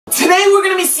Today we're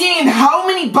gonna be seeing how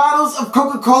many bottles of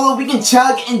Coca-Cola we can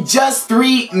chug in just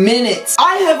 3 minutes.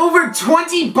 I have over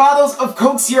 20 bottles of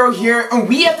Coke Zero here, and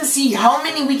we have to see how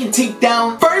many we can take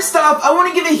down. First off, I want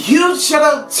to give a huge shout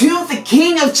out to the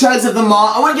king of chugs of them all.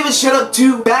 I want to give a shout out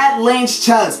to Badlands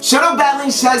Chugs. Shout out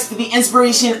Badlands Chugs for the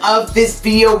inspiration of this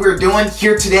video we're doing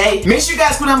here today. Make sure you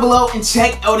guys go down below and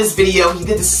check out his video. He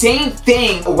did the same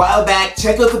thing a while back.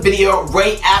 Check out the video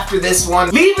right after this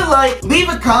one. Leave a like, leave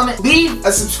a comment, leave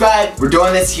a subscribe. We're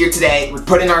doing this here today. We're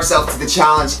putting ourselves to the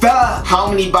challenge. How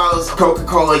many bottles of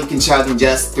Coca-Cola you can chug in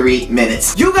just 3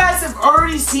 minutes. You guys have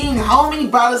already seen how many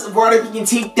bottles of water you can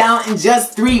take down in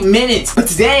just 3 minutes. But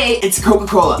today, it's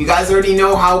Coca-Cola. You guys already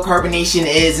know how carbonation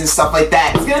is and stuff like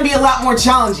that. It's gonna be a lot more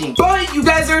challenging. But you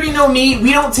guys already know me.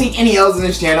 We don't take any L's in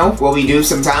this channel. Well, we do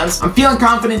sometimes. I'm feeling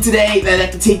confident today that I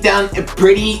can take down a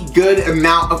pretty good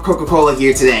amount of Coca-Cola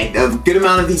here today. A good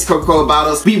amount of these Coca-Cola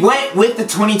bottles. We went with the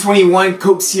 2021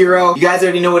 Coke Zero. You guys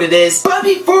already know what it is. But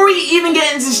before we even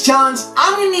get into this challenge,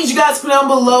 I'm gonna need you guys to go down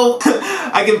below.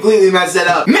 I completely messed that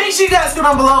up. Make sure you guys go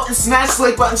down below and smash the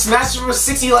like button. Smash over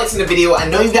 60 likes in the video. I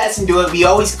know you guys can do it. We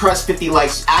always crush 50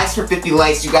 likes. Ask for 50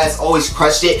 likes. You guys always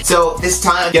crushed it. So this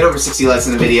time, get over 60 likes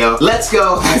in the video. Let's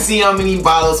go. Let's see how many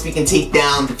bottles we can take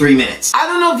down in 3 minutes. I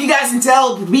don't know if you guys can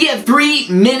tell, but we have 3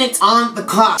 minutes on the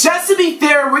clock. Just to be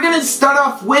fair, we're gonna start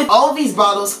off with all of these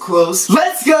bottles closed.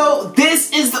 Let's go.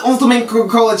 This is the ultimate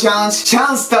Coca-Cola challenge.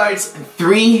 Challenge starts in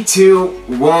 3, 2,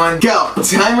 1, go.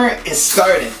 Timer is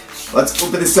started. Let's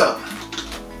open this up.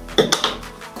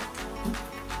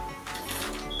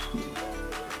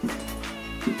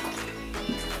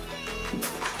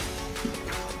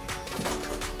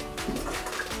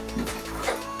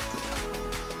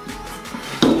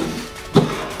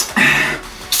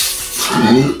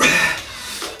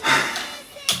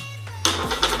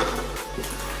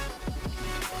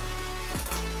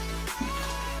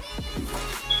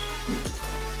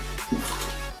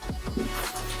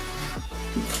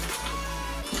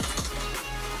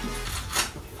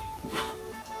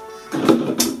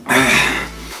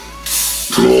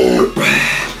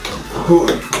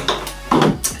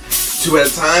 Two at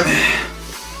a time.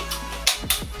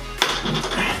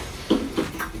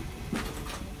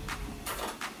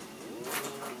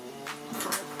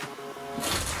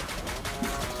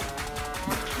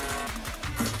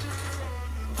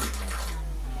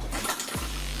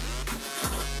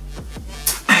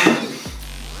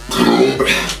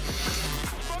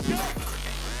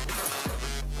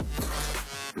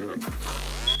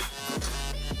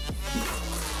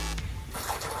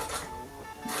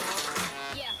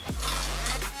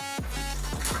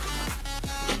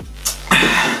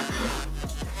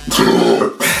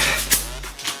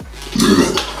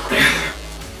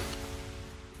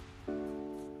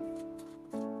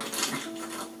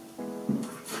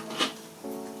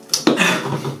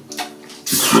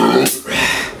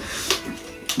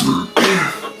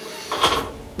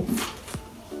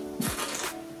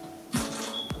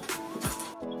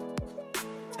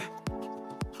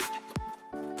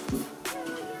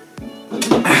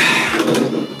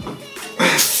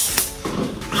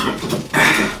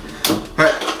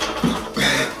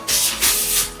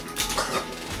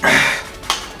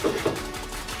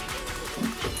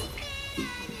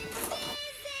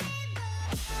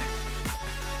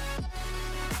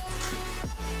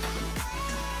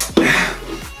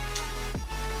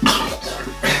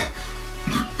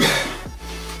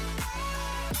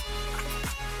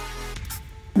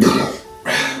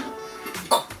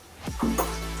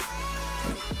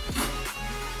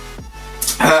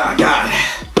 Oh, God.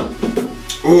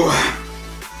 Ooh.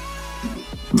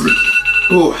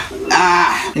 Ooh.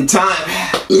 Ah. In time.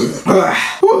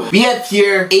 We have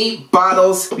here 8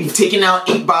 bottles. We've taken out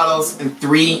 8 bottles in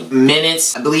 3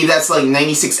 minutes. I believe that's like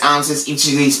 96 ounces. Each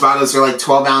of these bottles are like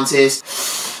 12 ounces.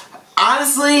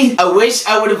 Honestly, I wish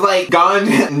I would have like gone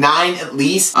 9 at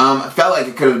least. I felt like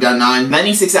I could have done 9.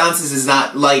 96 ounces is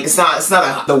not like, it's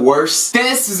not the worst.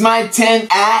 This is my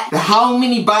attempt at how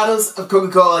many bottles of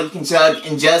Coca-Cola you can chug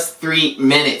in just 3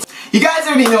 minutes. You guys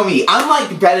already know me. I'm like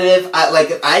competitive.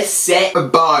 If I set a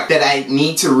bar that I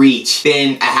need to reach,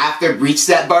 then I have to reach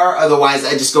that bar, otherwise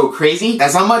I just go crazy.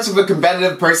 That's how much of a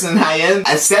competitive person I am.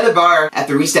 I set a bar, I have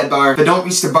to reach that bar. If I don't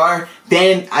reach the bar,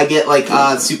 then I get like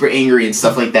super angry and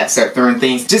stuff like that, start throwing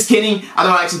things. Just kidding, I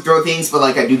don't actually throw things, but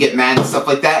like I do get mad and stuff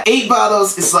like that. 8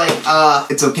 bottles is like,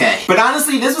 it's okay. But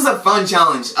honestly, this was a fun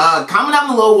challenge. Comment down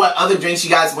below what other drinks you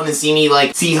guys want to see me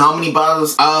like, see how many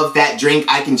bottles of that drink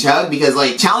I can chug, because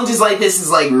like challenges like this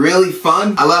is like really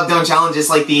fun. I love doing challenges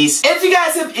like these. If you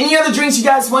guys have any other drinks you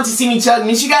guys want to see me chug,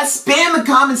 make sure you guys spam the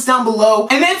comments down below.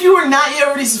 And if you are not yet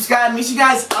already subscribed, make sure you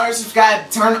guys are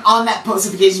subscribed, turn on that post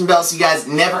notification bell so you guys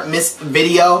never miss a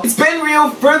video. It's been real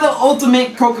for the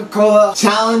ultimate Coca-Cola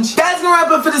challenge. That's gonna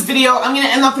wrap up for this video. I'm gonna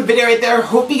end off the video right there.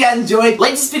 Hope you guys enjoyed.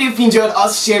 Like this video if you enjoyed.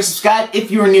 Also share, subscribe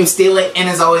if you are new. Stay lit, and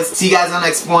as always, see you guys on the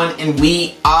next one, and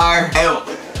we are out.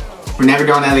 We're never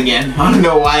doing that again. I don't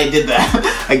know why I did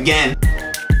that again.